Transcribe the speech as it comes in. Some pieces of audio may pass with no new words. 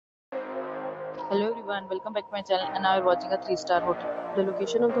Hello everyone, welcome back to my channel and now we're watching a 3-star hotel. The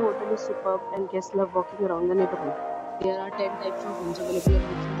location of the hotel is superb and guests love walking around the neighborhood. There are 10 types of rooms available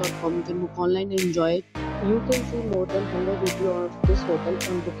on booking.com. You can book online and enjoy it. You can see more than 100 reviews of this hotel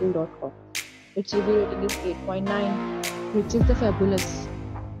on booking.com. Its review rating is 8.9, which is the fabulous.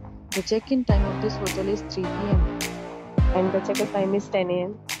 The check-in time of this hotel is 3 p.m. and the check-out time is 10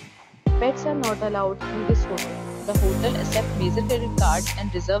 a.m. Pets are not allowed in this hotel. The hotel accepts major credit cards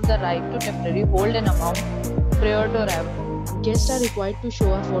and reserves the right to temporarily hold an amount prior to arrival. Guests are required to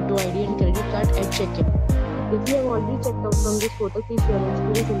show a photo ID and credit card at check-in. If you have already checked out from this hotel, please share your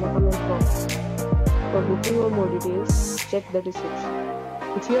experience in the comment box. For booking or more details, check the description.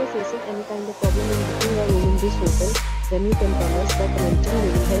 If you are facing any kind of problem in booking a room in this hotel, then you can tell us by commenting. We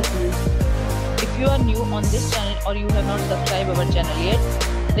will help you. If you are new on this channel or you have not subscribed our channel yet,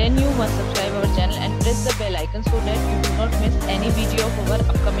 then you must subscribe our channel and press the bell icon so that you do not miss any video of our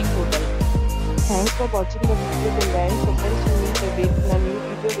upcoming hotel. Thanks for watching the video till the end. So friends, we meet again in a new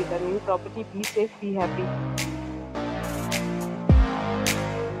video with a new property. Be safe, be happy.